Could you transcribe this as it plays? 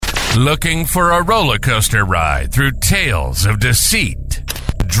Looking for a roller coaster ride through tales of deceit,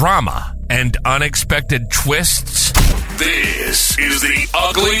 drama, and unexpected twists? This is The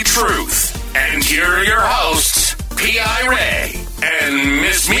Ugly Truth. And here are your hosts, P.I. Ray and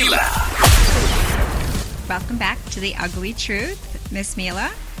Miss Mila. Welcome back to The Ugly Truth. Miss Mila.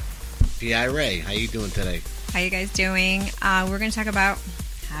 P.I. Ray, how you doing today? How you guys doing? We're going to talk about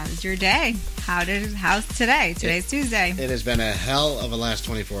how's your day? How's today? Today's Tuesday. It has been a hell of a last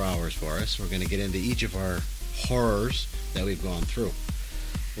 24 hours for us. We're going to get into each of our horrors that we've gone through.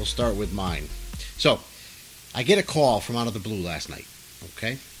 We'll start with mine. So, I get a call from out of the blue last night,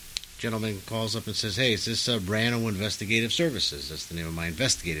 okay? Gentleman calls up and says, hey, is this Ranno Investigative Services? That's the name of my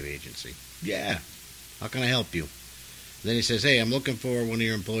investigative agency. Yeah. How can I help you? Then he says, hey, I'm looking for one of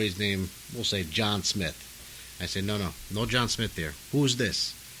your employees named, we'll say, John Smith. I said, no John Smith there. Who's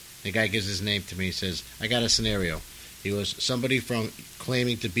this? The guy gives his name to me. He says, I got a scenario. He was somebody from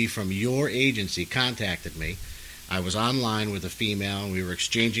claiming to be from your agency contacted me. I was online with a female. We were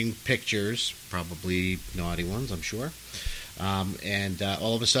exchanging pictures, probably naughty ones, I'm sure. And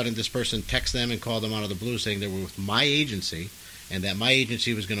all of a sudden, this person texted them and called them out of the blue saying they were with my agency and that my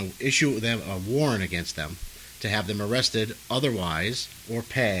agency was going to issue them a warrant against them to have them arrested otherwise or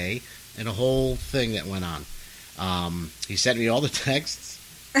pay, and a whole thing that went on. He sent me all the texts.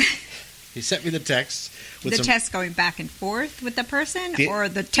 He sent me the texts. With the text going back and forth with the person, or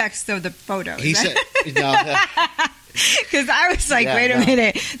the text of the photos? He said, no. Because I was like, wait a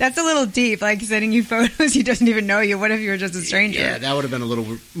minute. That's a little deep. Like sending you photos, he doesn't even know you. What if you were just a stranger? Yeah, that would have been a little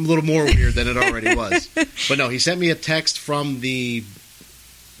more weird than it already was. But no, he sent me a text from the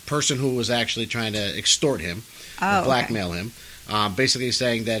person who was actually trying to extort him, or blackmail him. Basically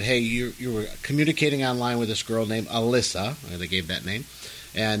saying that, hey, you were communicating online with this girl named Alyssa. They gave that name.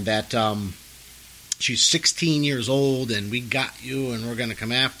 And that she's 16 years old, and we got you, and we're going to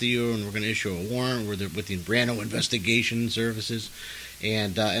come after you, and we're going to issue a warrant with the Ranno Investigative Services.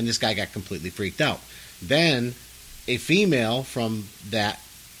 And this guy got completely freaked out. Then a female from that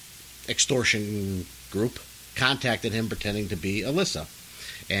extortion group contacted him pretending to be Alyssa.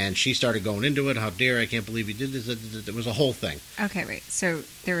 And she started going into it. How dare, I can't believe he did this. It was a whole thing. Okay, wait. So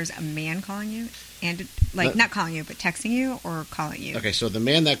there was a man calling you? And not calling you, but texting you or calling you? Okay, so the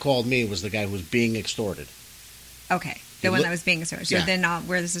man that called me was the guy who was being extorted. Okay, the one that was being extorted. So then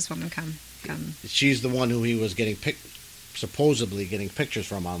where does this woman come? She's the one who he was supposedly getting pictures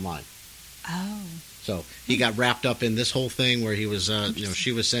from online. Oh. So he got wrapped up in this whole thing where he was,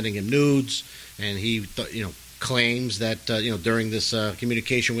 she was sending him nudes, and he, claims that, during this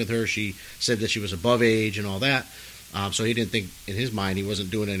communication with her, she said that she was above age and all that. So he didn't think, in his mind, he wasn't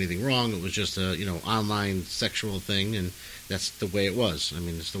doing anything wrong. It was just a, online sexual thing, and that's the way it was. I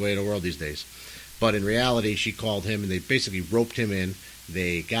mean, it's the way of the world these days. But in reality, she called him, and they basically roped him in.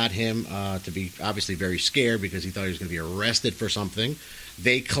 They got him to be obviously very scared because he thought he was going to be arrested for something.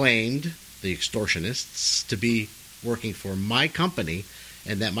 They claimed, the extortionists, to be working for my company,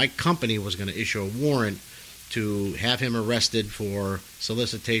 and that my company was going to issue a warrant to have him arrested for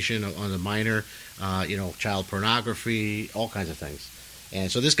solicitation on a minor, child pornography, all kinds of things. And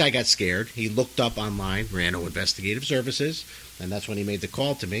so this guy got scared. He looked up online, Ranno Investigative Services, and that's when he made the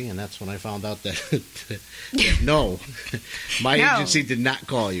call to me, and that's when I found out that, my agency did not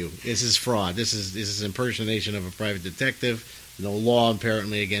call you. This is fraud. This is impersonation of a private detective. No law,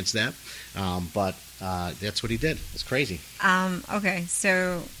 apparently, against that. But that's what he did. It's crazy. Okay,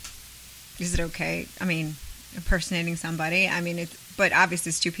 so is it okay? I mean, impersonating somebody. I mean, but obviously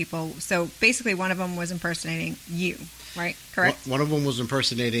it's two people. So basically one of them was impersonating you, right? Correct? One of them was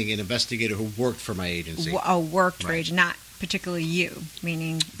impersonating an investigator who worked for my agency. Worked for agency, not particularly you,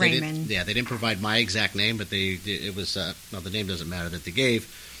 meaning Raymond. They didn't provide my exact name, but it was, the name doesn't matter that they gave,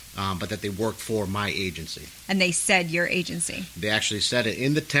 but that they worked for my agency. And they said your agency. They actually said it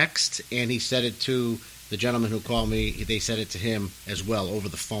in the text, and he said it to the gentleman who called me. They said it to him as well over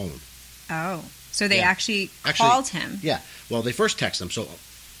the phone. Oh. So they actually called him. Yeah. Well, they first texted him. So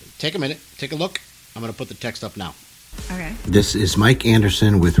take a minute. Take a look. I'm going to put the text up now. Okay. This is Mike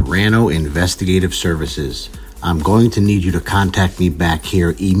Anderson with Ranno Investigative Services. I'm going to need you to contact me back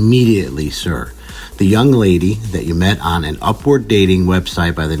here immediately, sir. The young lady that you met on an upward dating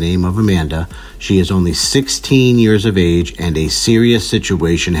website by the name of Amanda, she is only 16 years of age, and a serious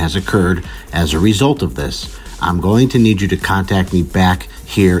situation has occurred as a result of this. I'm going to need you to contact me back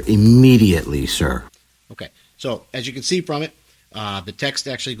here immediately, sir. Okay, so as you can see from it, the text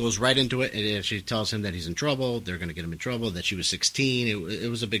actually goes right into it. It actually tells him that he's in trouble. They're going to get him in trouble, that she was 16. It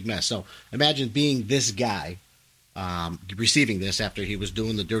was a big mess. So imagine being this guy, receiving this after he was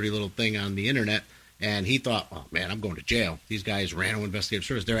doing the dirty little thing on the internet, And he thought, oh, man, I'm going to jail. These guys, Ranno Investigative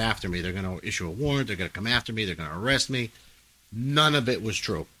Services, they're after me. They're going to issue a warrant. They're going to come after me. They're going to arrest me. None of it was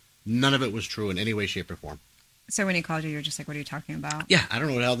true. None of it was true in any way, shape, or form. So when he called you, you're just like, what are you talking about? Yeah, I don't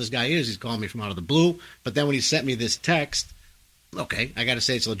know what the hell this guy is. He's calling me from out of the blue. But then when he sent me this text, okay, I got to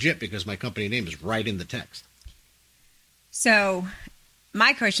say it's legit because my company name is right in the text. So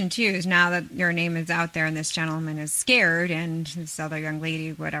my question, too, is now that your name is out there and this gentleman is scared and this other young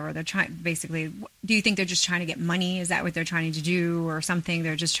lady, whatever, they're trying, basically, do you think they're just trying to get money? Is that what they're trying to do or something?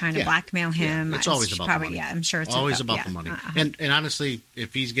 They're just trying to blackmail him? Yeah, it's always about the money. Yeah, I'm sure it's always about the money. And honestly,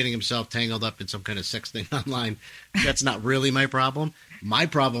 if he's getting himself tangled up in some kind of sex thing online, that's not really my problem. My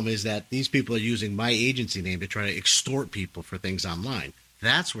problem is that these people are using my agency name to try to extort people for things online.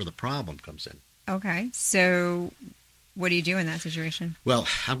 That's where the problem comes in. Okay, so what do you do in that situation? Well,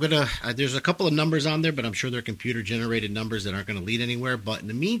 I'm going to there's a couple of numbers on there, but I'm sure they're computer-generated numbers that aren't going to lead anywhere. But in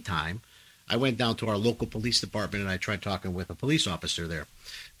the meantime, I went down to our local police department, and I tried talking with a police officer there.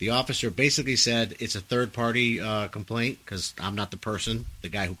 The officer basically said it's a third-party complaint because I'm not the person. The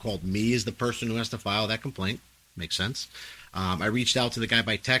guy who called me is the person who has to file that complaint. Makes sense. I reached out to the guy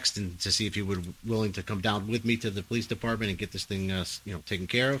by text and to see if he would willing to come down with me to the police department and get this thing taken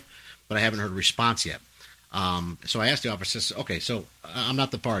care of, but I haven't heard a response yet. So I asked the officer, okay, so I'm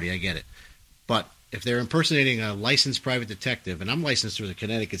not the party, I get it. But if they're impersonating a licensed private detective, and I'm licensed through the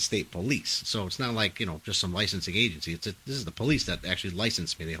Connecticut State Police, so it's not like, just some licensing agency. This is the police that actually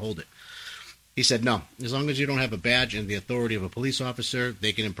licensed me. They hold it. He said, no, as long as you don't have a badge and the authority of a police officer,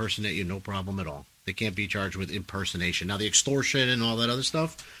 they can impersonate you, no problem at all. They can't be charged with impersonation. Now, the extortion and all that other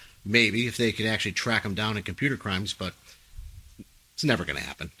stuff, maybe, if they can actually track them down in computer crimes, but it's never going to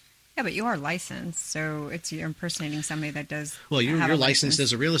happen. Yeah, but you are licensed, so you're impersonating somebody that does. Well, you're licensed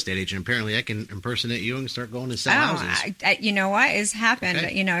as a real estate agent. Apparently, I can impersonate you and start going to sell houses. You know what? It's happened.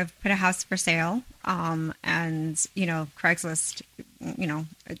 Okay. I've put a house for sale, and Craigslist.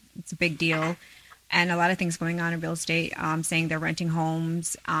 It's a big deal, and a lot of things going on in real estate. Saying they're renting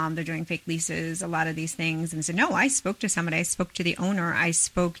homes, they're doing fake leases, a lot of these things. And I said, no, I spoke to somebody. I spoke to the owner. I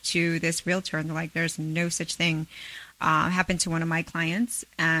spoke to this realtor, and they're like, there's no such thing. Happened to one of my clients,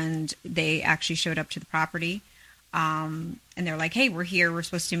 and they actually showed up to the property, and they're like, hey, we're here, we're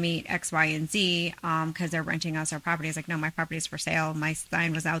supposed to meet X, Y, and Z, because they're renting us our property. I was like, no, my property is for sale. My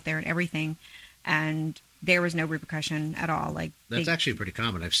sign was out there and everything, and there was no repercussion at all. Like, that's actually pretty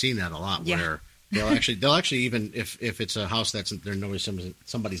common. I've seen that a lot, where they'll actually even if it's a house that's there knows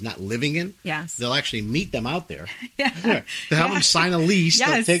somebody's not living in, yes, they'll actually meet them out there. They'll have them sign a lease,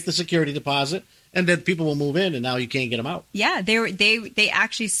 they'll take the security deposit. And then people will move in, and now you can't get them out. Yeah, they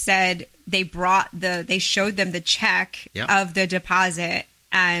actually said they showed them the check of the deposit,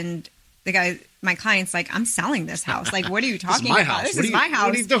 and the guy, my client's like, I'm selling this house. Like, what are you talking about? This is my house.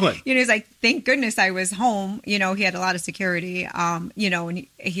 What are you doing? He's like, thank goodness I was home. He had a lot of security. And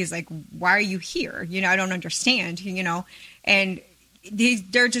he's like, why are you here? I don't understand. And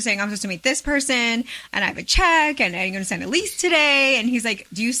they're just saying, I'm supposed to meet this person, and I have a check, and I'm going to sign a lease today. And he's like,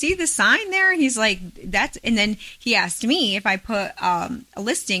 do you see the sign there? And he's like, that's, and then he asked me if I put a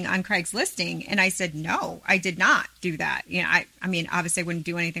listing on Craig's listing. And I said, no, I did not do that. I mean, obviously I wouldn't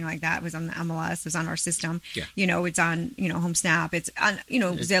do anything like that. It was on the MLS, it was on our system. Yeah. It's on, HomeSnap, it's on,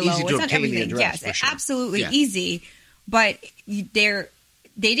 Zillow, it's on everything. Yes, sure. Absolutely easy. But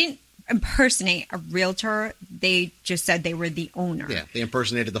they didn't impersonate a realtor. They just said they were the owner. Yeah, they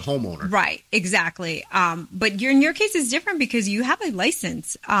impersonated the homeowner. Right, exactly. But in your case is different because you have a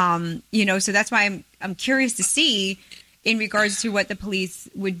license. So that's why I'm curious to see in regards to what the police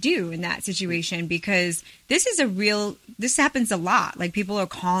would do in that situation, because this happens a lot. Like, people are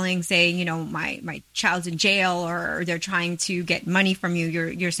calling saying, my child's in jail, or they're trying to get money from you.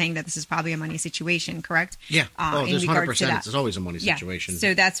 You're saying that this is probably a money situation, correct? Yeah. There's 100%. It's always a money situation.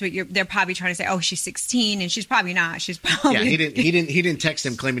 So that's what they're probably trying to say. Oh, she's 16, and she's probably not. She's probably. Yeah. He didn't text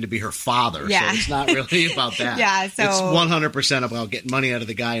him claiming to be her father. Yeah. So it's not really about that. Yeah. So it's 100% about getting money out of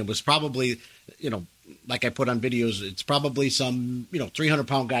the guy, and was probably, like I put on videos, it's probably some,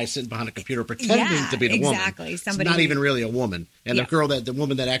 300-pound guy sitting behind a computer pretending to be the woman. Exactly. Somebody, it's not even really a woman. And the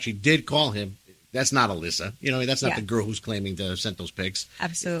woman that actually did call him, that's not Alyssa. That's not the girl who's claiming to have sent those pics.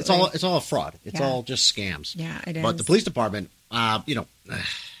 Absolutely. It's all a fraud. It's all just scams. Yeah, it is. But the police department,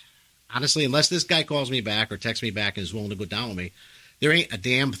 honestly, unless this guy calls me back or texts me back and is willing to go down with me, there ain't a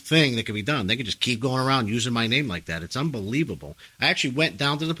damn thing that can be done. They can just keep going around using my name like that. It's unbelievable. I actually went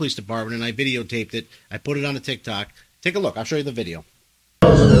down to the police department and I videotaped it. I put it on a TikTok. Take a look. I'll show you the video.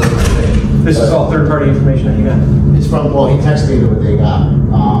 This is all third-party information that you got? It's from, well, he texted me what they got.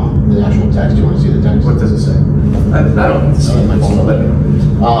 The actual text. Do you want to see the text? What does it say? I don't need to see it.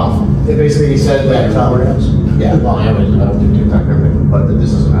 It basically said that... yeah, well, I don't do TikTok or everything, but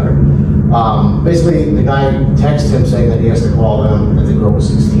this doesn't matter. Basically, the guy texted him saying that he has to call them, that the girl was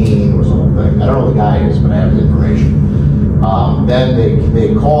 16 or something. I don't know who the guy is, but I have his information. Then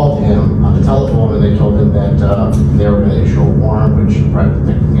they called him on the telephone and they told him that they were going to issue a warrant, which private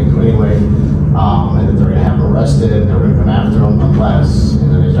detective can't do anyway, and that they're going to have him arrested and they're going to come after him unless,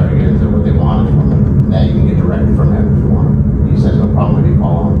 and then they started getting into what they wanted from him. That you can get directly from him if you want. He says no problem if you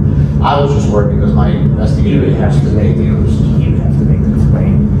call him. I was just worried because my investigator has to make the used. You have to make the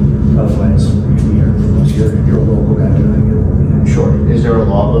complaint. Otherwise, you're a local guy. Sure. Is there a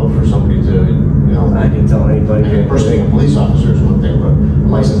law though for somebody to, you know? I can tell anybody. Impersonating a police officer is one thing, but a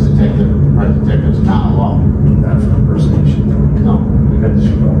licensed detective, private detective is not a law. Not for impersonation. No. Because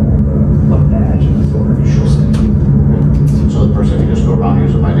you know, a badge and authority. Sure. So the person can just go around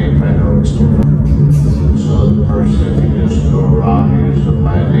using my name trying to extort. So the person can just go around using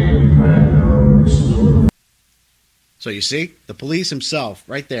my name trying to extort. So you see, the police himself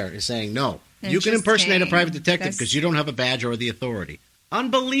right there is saying, no, you can impersonate a private detective because you don't have a badge or the authority.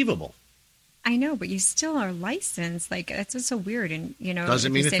 Unbelievable. I know, but you still are licensed. Like, that's just so weird. And, you know,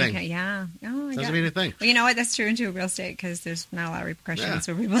 doesn't mean a thing. Yeah. Oh, doesn't mean a thing. Well, you know what? That's true into real estate because there's not a lot of repercussions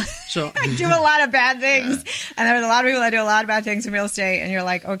for people. So do a lot of bad things. Yeah. And there's a lot of people that do a lot of bad things in real estate. And you're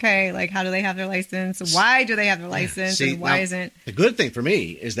like, okay, like, how do they have their license? Why do they have their license? See, and why isn't? The good thing for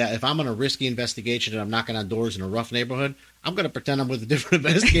me is that if I'm on a risky investigation and I'm knocking on doors in a rough neighborhood, I'm going to pretend I'm with a different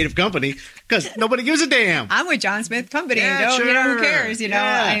investigative company because nobody gives a damn. I'm with John Smith Company. Yeah, sure. You know, who cares? You know,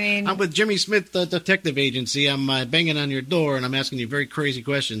 I mean, I'm with Jimmy Smith, the detective agency. I'm banging on your door and I'm asking you very crazy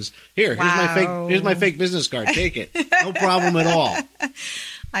questions. Here's my fake business card. Take it. No problem at all.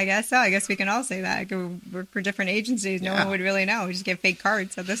 I guess so. I guess we can all say that. I could work for different agencies. No one would really know. We just get fake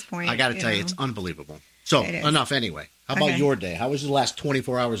cards at this point. I got to tell you, it's unbelievable. So, enough anyway. How about your day? How was the last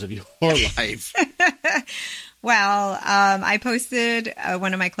 24 hours of your life? Well, I posted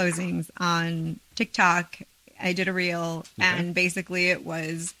one of my closings on TikTok. I did a reel, and basically it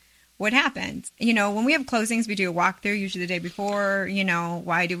was what happened. You know, when we have closings, we do a walkthrough, usually the day before. You know,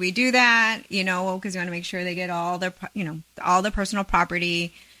 why do we do that? You know, because we want to make sure they get all their, all the personal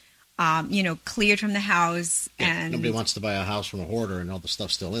property, cleared from the house. Yeah, and nobody wants to buy a house from a hoarder and all the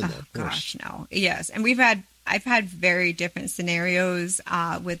stuff's still in there. Of course. Gosh, no. Yes, and I've had very different scenarios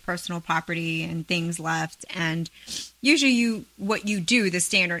with personal property and things left. And usually what you do, the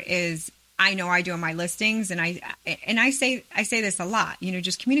standard is, I know I do on my listings. And I say this a lot,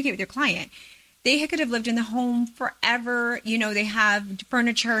 just communicate with your client. They could have lived in the home forever. They have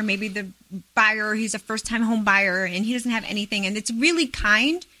furniture. Maybe the buyer, he's a first time home buyer and he doesn't have anything. And it's really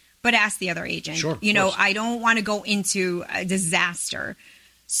kind, but ask the other agent. Sure, I don't want to go into a disaster.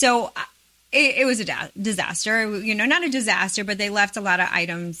 So it was a disaster, not a disaster, but they left a lot of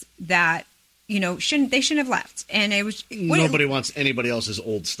items that, shouldn't have left. And it was nobody wants anybody else's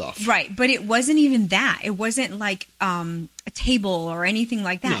old stuff. Right. But it wasn't even that. It wasn't like a table or anything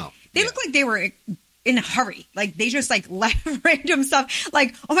like that. No. They looked like they were in a hurry. Like they just left random stuff.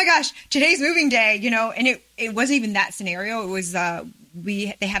 Like, oh my gosh, today's moving day, and it wasn't even that scenario. It was,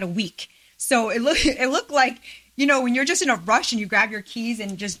 they had a week. So it looked like, when you're just in a rush and you grab your keys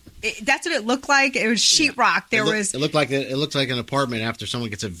and that's what it looked like. It was sheetrock. It looked like an apartment after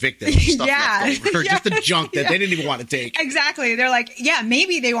someone gets evicted. Stuff left over. Just the junk that they didn't even want to take. Exactly. They're like, yeah,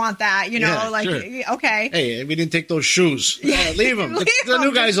 maybe they want that. Sure. Okay. Hey, we didn't take those shoes. Leave them. The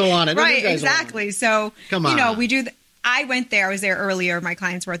new guys will want it. Right. Exactly. So come on. We do. I went there. I was there earlier. My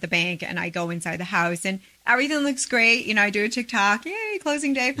clients were at the bank, and I go inside the house, and everything looks great. I do a TikTok. Yay!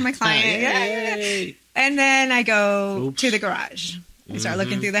 Closing day for my client. Yay! And then I go to the garage. I start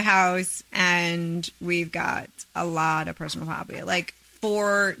looking through the house, and we've got a lot of personal property, like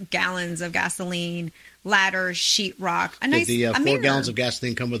 4 gallons of gasoline, ladders, sheetrock. Did the 4 gallons of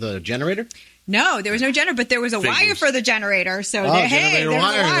gasoline come with a generator? No, there was no generator, but there was a wire for the generator. So, there was a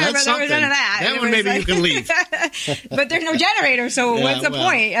wire, that's but there was none of that. That one maybe you can leave. But there's no generator, so what's the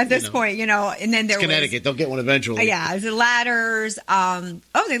point at this point, And then there was Connecticut. They'll get one eventually. Yeah, the ladders.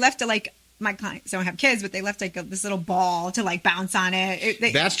 They left it my clients don't have kids, but they left this little ball to bounce on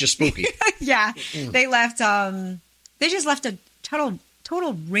it. That's just spooky. Yeah, they left. They just left a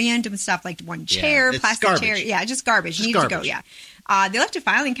total random stuff, like one chair, plastic garbage. chair. Yeah, just garbage. Needs to go. Yeah, they left a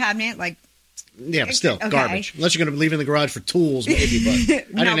filing cabinet, Yeah, but still, garbage. Unless you're going to leave it in the garage for tools, maybe.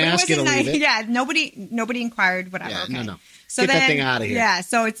 But I didn't ask you to leave it. Yeah, nobody inquired, whatever. Yeah, okay. No. So Get that thing out of here. Yeah,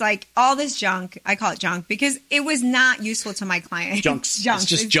 so it's like all this junk. I call it junk because it was not useful to my client. Junks. Junks. It's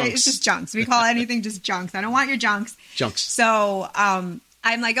just junks. It's just junks. We call anything just junks. I don't want your junks. Junks. So I'm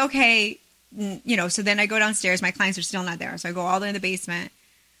like, okay, so then I go downstairs. My clients are still not there. So I go all the way in the basement.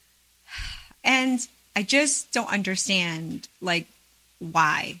 And I just don't understand, like,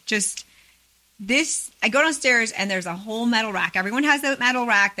 why. Just this, I go downstairs and there's a whole metal rack. Everyone has that metal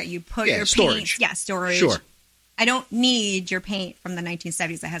rack that you put your storage. paint. Yeah, storage. Sure. I don't need your paint from the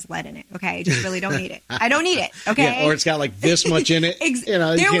 1970s that has lead in it. Okay, I just really don't need it. I don't need it. Okay, yeah, or it's got like this much in it. You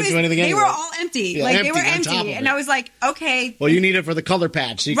can't do anything. They anyway. were all empty. Yeah, they were empty, and I was like, okay. Well, you need it for the color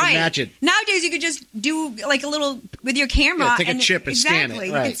patch, so you can match it. Nowadays, you could just do like a little with your camera. Yeah, take a chip and scan it.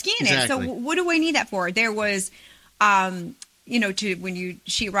 You could scan it. So what do I need that for? There was, to when you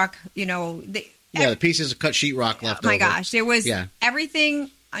sheetrock, the pieces of cut sheetrock left over. Oh my gosh, there was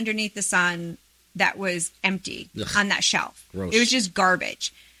everything underneath the sun that was empty on that shelf. Gross. It was just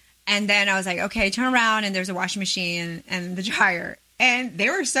garbage. And then I was like, okay, turn around and there's a washing machine and the dryer. And they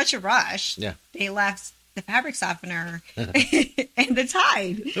were such a rush. Yeah. They left the fabric softener and the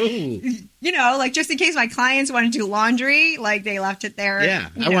Tide. Ooh. Like just in case my clients want to do laundry, like they left it there. Yeah.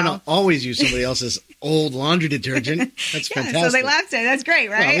 I want to always use somebody else's old laundry detergent. That's fantastic. So they left it. That's great,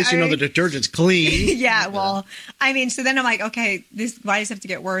 right? Well, at least the detergent's clean. Yeah. Well, so then I'm like, okay, why does it have to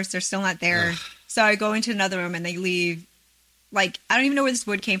get worse? They're still not there. So I go into another room and they leave. Like, I don't even know where this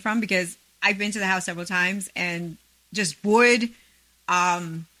wood came from because I've been to the house several times and just wood,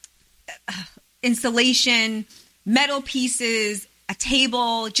 insulation, metal pieces, a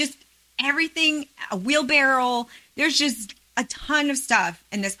table, just everything, a wheelbarrow. There's just a ton of stuff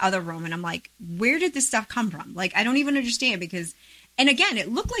in this other room. And I'm like, where did this stuff come from? Like, I don't even understand because, and again, it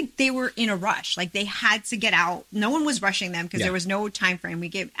looked like they were in a rush. Like they had to get out. No one was rushing them because there was no time frame.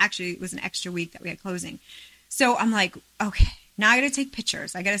 It was an extra week that we had closing. So I'm like, okay, now I got to take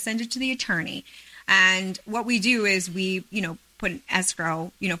pictures. I got to send it to the attorney. And what we do is we, put an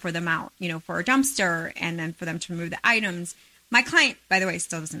escrow, for them out, for a dumpster and then for them to remove the items. My client, by the way,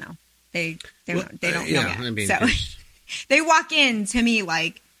 still doesn't know. They don't know yet. I mean, so they walk in to me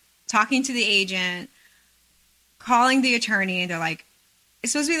like talking to the agent, calling the attorney, and they're like,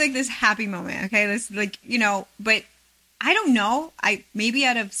 it's supposed to be like this happy moment. Okay. This but I don't know. Maybe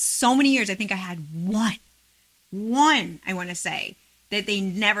out of so many years, I think I had one, I want to say that they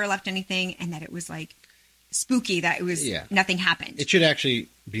never left anything and that it was like spooky that it was nothing happened. It should actually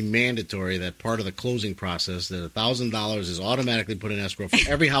be mandatory that part of the closing process that $1,000 is automatically put in escrow for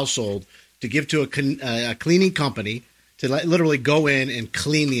every household to give to a cleaning company to literally go in and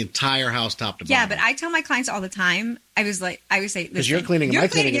clean the entire house top to bottom. Yeah, but I tell my clients all the time, I would say, because you're cleaning and my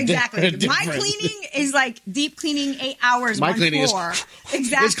cleaning exactly. My cleaning is like deep cleaning 8 hours. My cleaning floor.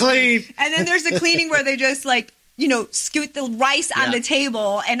 Exactly. It's clean. And then there's the cleaning where they just like, scoot the rice on the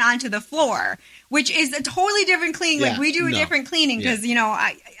table and onto the floor, which is a totally different cleaning. Yeah, like we do a different cleaning because,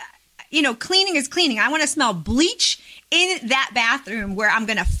 cleaning is cleaning. I want to smell bleach in that bathroom where I'm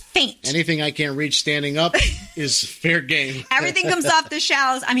going to faint. Anything I can't reach standing up is fair game. Everything comes off the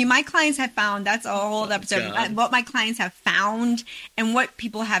shelves. I mean, my clients have found, that's a whole episode, what my clients have found and what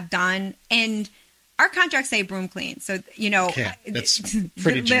people have done. And our contracts say broom clean. So, that's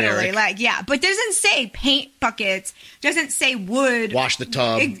pretty generic. Literally, but doesn't say paint buckets, doesn't say wood. Wash the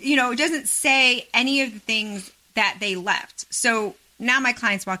tub. It doesn't say any of the things that they left. So now my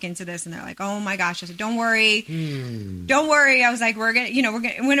clients walk into this and they're like, "Oh my gosh!" I said, "Don't worry, don't worry." I was like, "We're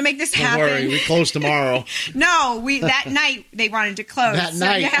gonna make this happen." Don't worry, we close tomorrow. No, that night they wanted to close. That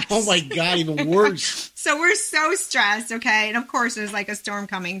night, yes. Oh my god, even worse. So we're so stressed, okay, and of course there's like a storm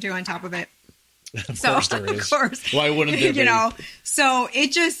coming too on top of it. Of course there is. Of course, why wouldn't there be? So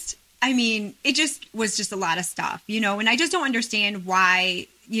it just was just a lot of stuff, and I just don't understand why,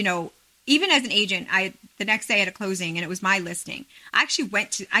 even as an agent, the next day at a closing and it was my listing. I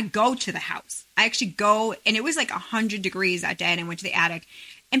go to the house. I actually go, and it was like 100 degrees that day, and I went to the attic.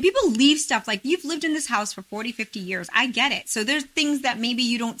 And people leave stuff like, you've lived in this house for 40, 50 years. I get it. So there's things that maybe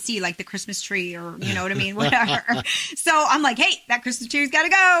you don't see, like the Christmas tree or, you know what I mean? Whatever. So I'm like, hey, that Christmas tree's got to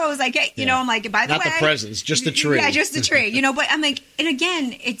go. I was like, hey, I'm like, by the way. Not the presents, just the tree. Yeah, just the tree, but I'm like, and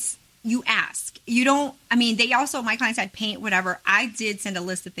again, you ask. You don't, they also, my clients had paint, whatever. I did send a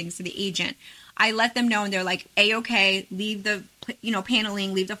list of things to the agent. I let them know, and they're like, A-okay, leave the,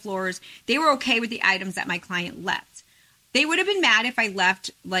 paneling, leave the floors. They were okay with the items that my client left. They would have been mad if I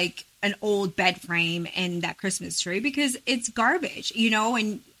left like an old bed frame and that Christmas tree because it's garbage,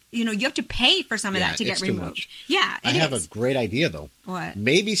 and you have to pay for some of that to get removed. Yeah, I have a great idea though. What?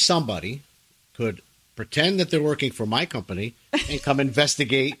 Maybe somebody could pretend that they're working for my company and come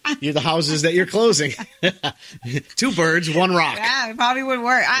investigate the houses that you're closing. 2 birds, 1 rock. Yeah, it probably would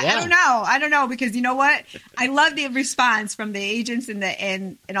work. I don't know, because you know what? I love the response from the agents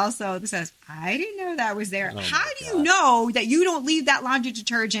and also it says, I didn't know that was there. How do you know that you don't leave that laundry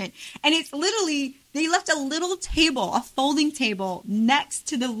detergent? And it's literally, they left a little table, a folding table next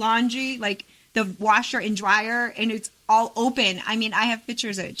to the laundry, like the washer and dryer, and it's all open. I mean, I have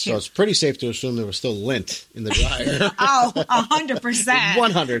pictures of it too. So it's pretty safe to assume there was still lint in the dryer. 100%.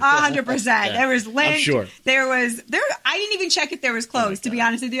 100%. Yeah, there was lint. I'm sure. I didn't even check if there was clothes, to be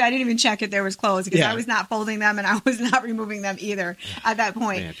honest with you. I didn't even check if there was clothes because I was not folding them and I was not removing them either at that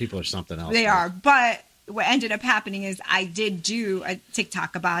point. Man, people are something else. They are. But what ended up happening is I did do a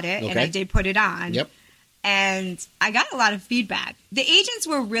TikTok about it and I did put it on. Yep. And I got a lot of feedback. The agents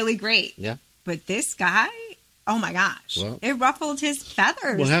were really great. Yeah. But this guy, oh my gosh, it ruffled his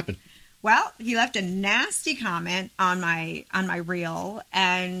feathers. What happened? Well, he left a nasty comment on my reel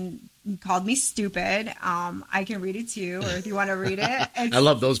and called me stupid. I can read it to you, or if you want to read it. I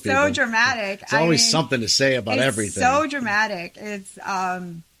love those people. So dramatic. It's always something to say about everything. So dramatic. It's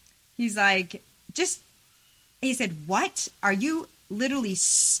he's like, he said, "What? Are you literally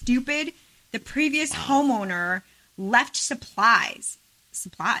stupid? The previous homeowner left supplies.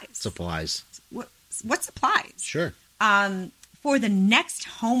 What supplies? Sure. For the next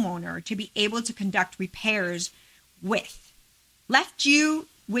homeowner to be able to conduct repairs with. Left you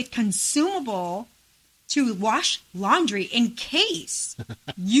with consumable to wash laundry in case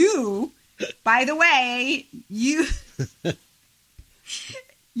you, by the way, you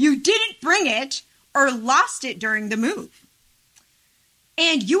didn't bring it or lost it during the move.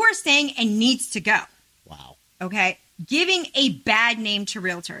 And you are saying it needs to go." Wow. Okay. Giving a bad name to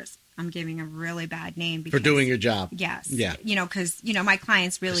realtors. I'm giving a really bad name for doing your job. Yes. Yeah. Because my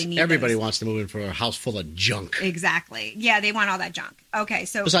clients really need. Everybody wants to move in for a house full of junk. Exactly. Yeah, they want all that junk. Okay,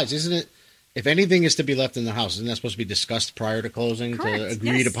 so besides, isn't it? If anything is to be left in the house, isn't that supposed to be discussed prior to closing, to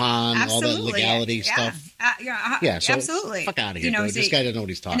agreed upon, absolutely. all that legality stuff? So absolutely. Fuck out of here. This guy doesn't know what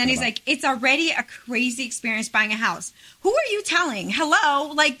he's talking about. And then he's like, "It's already a crazy experience buying a house. Who are you telling?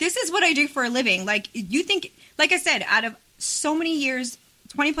 Hello, like this is what I do for a living. Like you think, like I said, out of so many years,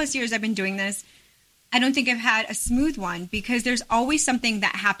 20 plus years I've been doing this, I don't think I've had a smooth one because there's always something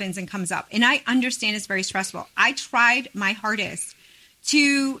that happens and comes up. And I understand it's very stressful. I tried my hardest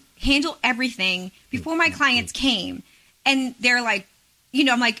to handle everything before my clients came. And they're like,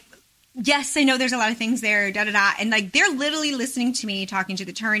 I'm like, yes, I know there's a lot of things there, da-da-da. And like, they're literally listening to me, talking to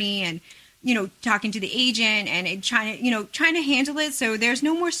the attorney and, talking to the agent and trying to handle it. So there's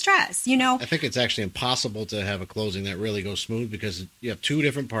no more stress, I think it's actually impossible to have a closing that really goes smooth because you have 2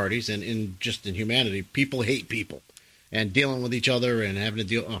 different parties and in humanity, people hate people and dealing with each other and having to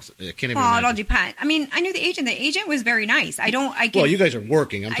deal. I can't even imagine. It all depends. I mean, I knew the agent. The agent was very nice. Well, you guys are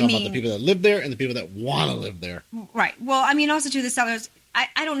working. I'm talking about the people that live there and the people that want to live there. Right. Well, I mean, also to the sellers, I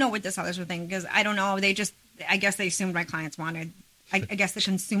don't know what the sellers were thinking because I don't know. I guess they assumed my clients wanted, I guess, the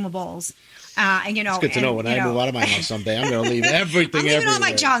consumables. It's good to know when I move out of my house someday, I'm going to leave everything everywhere. I'm leaving all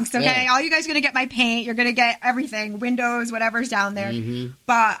my junks, okay? Yeah. All you guys are going to get my paint. You're going to get everything, windows, whatever's down there. Mm-hmm.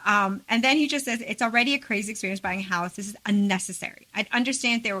 But, and then he just says, it's already a crazy experience buying a house. This is unnecessary. I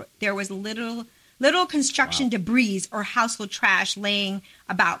understand there was little construction debris or household trash laying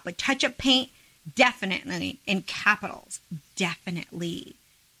about, but touch-up paint definitely, in capitals, definitely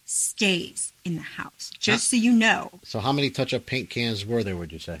stays in the house, just so you know. So how many touch-up paint cans were there,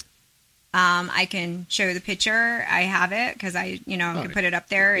 would you say? I can show you the picture. I have it because I can put it up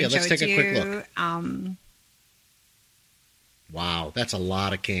there and show it to you. Let's take a quick look. Wow, that's a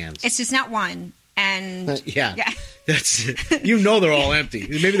lot of cans. It's just not one. And that's they're all empty.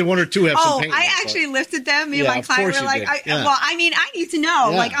 Maybe the 1 or 2 have some paint. I actually lifted them. Me and my client were like, I need to know.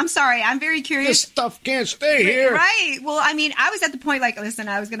 Yeah. Like, I'm sorry. I'm very curious. This stuff can't stay here. Right. Well, I mean, I was at the point like, listen,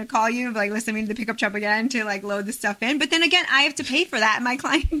 I was going to call you, like, listen, we need the pickup truck again to like load the stuff in. But then again, I have to pay for that. And my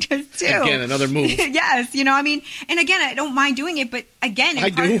client does too. Again, another move. Yes. I mean, and again, I don't mind doing it, but again,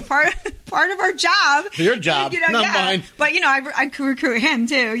 part of our job. Your job, not mine. But, I could recruit him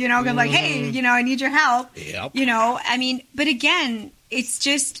too, like, hey, I need your help. Yep. I mean, but again, it's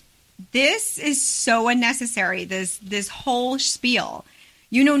just, this is so unnecessary. This whole spiel,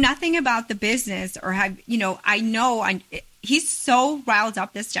 nothing about the business or he's so riled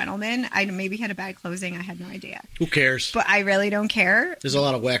up, this gentleman. I maybe had a bad closing. I had no idea. Who cares? But I really don't care. There's a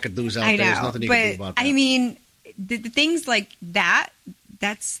lot of wackadoos out there. There's nothing you can do about that. I mean, the things like that,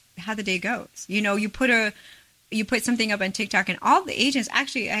 that's how the day goes. You put something up on TikTok and all the agents, I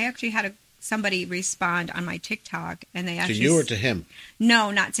actually had somebody respond on my TikTok, and they actually to you or to him?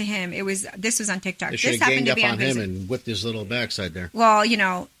 No, not to him. This was on TikTok. They should this have happened ganged to up be on him and whipped his little backside there. Well,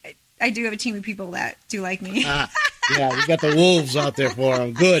 I do have a team of people that do like me. Yeah, we got the wolves out there for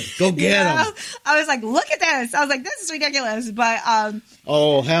him. Good, go get them. I was like, look at this. I was like, this is ridiculous. But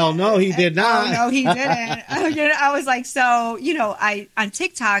oh hell no, he did not. Oh no, he didn't. I was like, so I on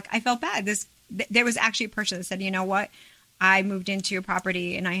TikTok, I felt bad. There was actually a person that said, you know what? I moved into your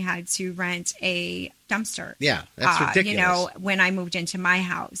property and I had to rent a dumpster. Yeah, that's ridiculous. When I moved into my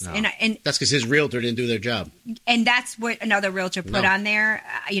house. No. And that's because his realtor didn't do their job. And that's what another realtor put on there,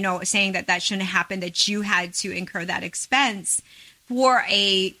 saying that shouldn't happen, that you had to incur that expense for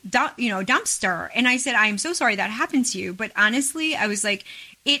a dumpster. And I said, I'm so sorry that happened to you. But honestly, I was like,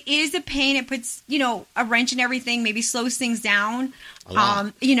 it is a pain. It puts, a wrench in everything, maybe slows things down.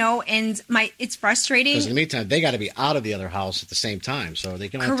 And it's frustrating. Because in the meantime, they got to be out of the other house at the same time, so they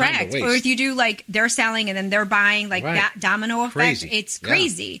can have time to waste. Or if you do they're selling and then they're buying, that domino effect, crazy. It's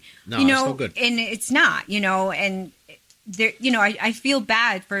crazy. No, it's no good. And it's not, and there, I feel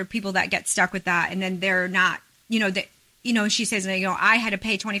bad for people that get stuck with that, and then they're not, she says, I had to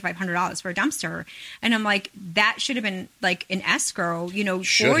pay $2,500 for a dumpster. And I'm like, that should have been an escrow,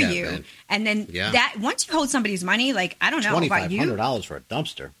 for you. Been. And then that once you hold somebody's money, I don't know about you. $2,500 for a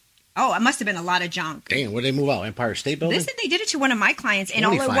dumpster. Oh, it must have been a lot of junk. Damn, where did they move out? Empire State Building? Listen, they did it to one of my clients, and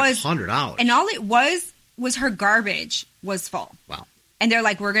all it was $2,500. And all it was her garbage was full. Wow. And they're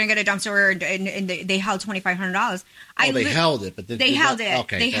like, we're going to get a dumpster, and they held $2,500. Oh, they held it, but they held it.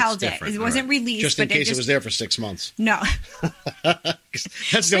 Okay, they held different. It wasn't released. Just in case it was there for 6 months. No.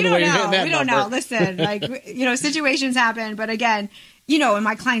 That's the only way you're hitting that We don't know. Listen, situations happen. But again, and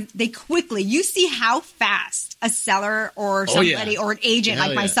my clients, they quickly, you see how fast a seller or somebody or an agent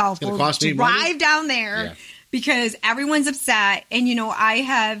like myself will drive down there. Yeah. Because everyone's upset, and I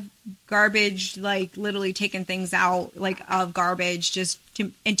have garbage, literally taking things out of garbage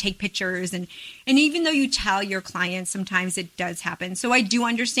and take pictures, and even though you tell your clients, sometimes it does happen. So I do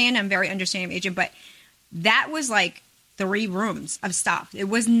understand. I'm a very understanding agent, but that was 3 rooms of stuff. It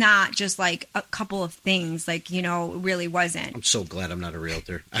was not just a couple of things. It really wasn't. I'm so glad I'm not a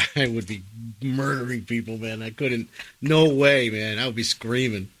realtor. I would be murdering people, man. I couldn't. No way, man. I would be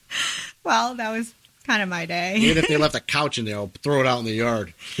screaming. Well, that was kind of my day. Even if they left a couch in there, I'll throw it out in the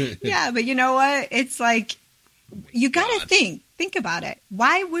yard. Yeah, but you know what? It's you got to think about it.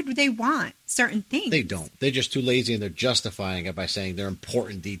 Why would they want certain things? They don't. They're just too lazy, and they're justifying it by saying they're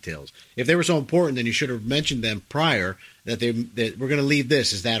important details. If they were so important, then you should have mentioned them prior that we're going to leave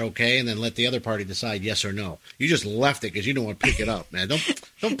this. Is that okay? And then let the other party decide yes or no. You just left it because you don't want to pick it up, man.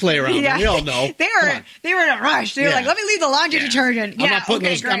 Don't play around. Yeah. We all know. They were in a rush. They were like, let me leave the laundry detergent. I'm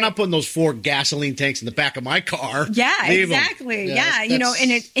not putting those 4 gasoline tanks in the back of my car. Yeah, exactly. Yeah,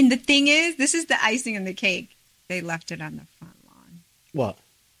 and the thing is, this is the icing on the cake. They left it on the front lawn. What?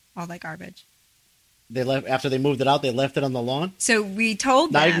 All that garbage. They left after they moved it out. They left it on the lawn. So we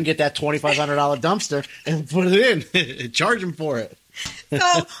told them. Now you can get that $2,500 dumpster and put it in. Charge them for it.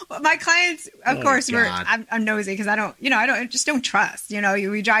 So my clients, of course, I'm nosy because I just don't trust.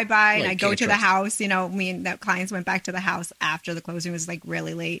 We drive by and I go to the house. Me and the clients went back to the house after the closing was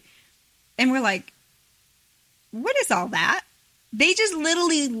really late, and we're like, "What is all that?" They just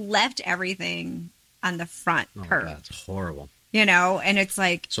literally left everything on the front curb. That's horrible. And it's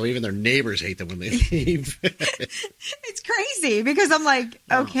so even their neighbors hate them when they leave. It's crazy because I'm like,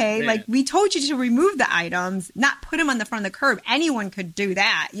 okay, we told you to remove the items, not put them on the front of the curb. Anyone could do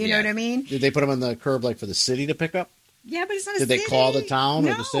that. You know what I mean? Did they put them on the curb for the city to pick up? Yeah, but it's not a city. Did they call the town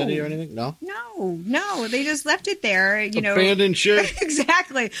or the city or anything? No? No. They just left it there. Abandoned shit.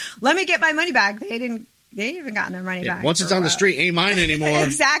 Exactly. Let me get my money back. They ain't even gotten their money back. Once it's on the street, ain't mine anymore.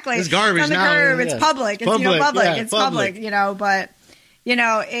 Exactly. It's garbage it's on the now. Curb. It's public. It's public. It's public. But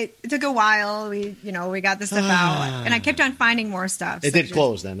it took a while. We got the stuff out, and I kept on finding more stuff. It did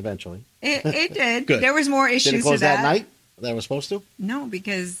close then eventually. It did. Good. There was more issues. Did it close to that night? That was supposed to? No,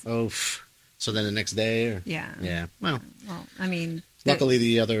 because. Oh, so then the next day, or yeah. Well, I mean, luckily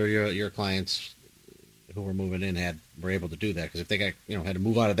the other your clients who were moving in were able to do that because if they got had to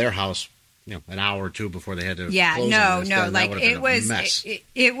move out of their house. An hour or 2 before they had to. Yeah, close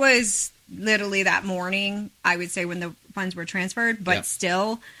it was literally that morning. I would say when the funds were transferred, but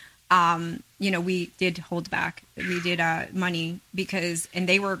still, we did hold back. We did money because, and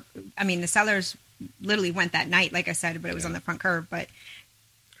they were. I mean, the sellers literally went that night, like I said, but it was on the front curb. But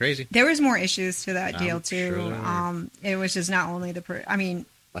crazy. There was more issues to that deal too. Sure it was just not only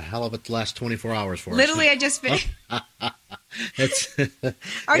a hell of a last 24 hours for literally, us. I just finished.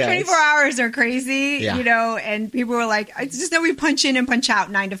 Our 24 hours are crazy, and people were like, it's just that we punch in and punch out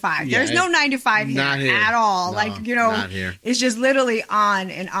 9 to 5. There's no 9 to 5 here at all. No, not here. It's just literally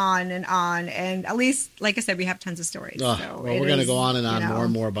on and on and on. And at least, like I said, we have tons of stories. We're going to go on and on more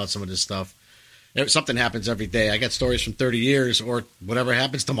and more about some of this stuff. If something happens every day. I got stories from 30 years or whatever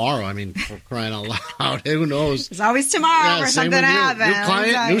happens tomorrow. I mean, for crying out loud. Who knows? It's always tomorrow for something to happen. New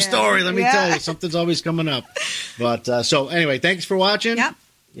client, new story. Let me tell you, something's always coming up. But so anyway, thanks for watching. Yep.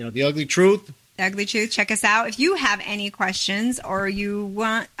 The Ugly Truth. The Ugly Truth. Check us out. If you have any questions or you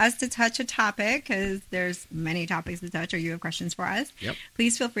want us to touch a topic, because there's many topics to touch, or you have questions for us,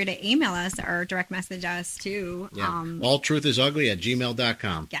 please feel free to email us or direct message us to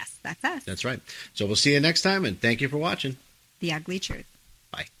alltruthисugly@gmail.com. Yes, that's us. That's right. So we'll see you next time, and thank you for watching The Ugly Truth.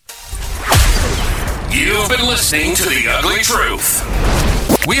 Bye. You've been listening to The Ugly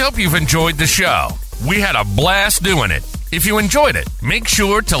Truth. We hope you've enjoyed the show. We had a blast doing it. If you enjoyed it, make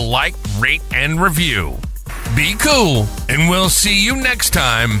sure to like, rate, and review. Be cool, and we'll see you next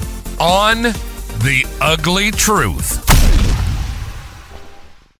time on The Ugly Truth.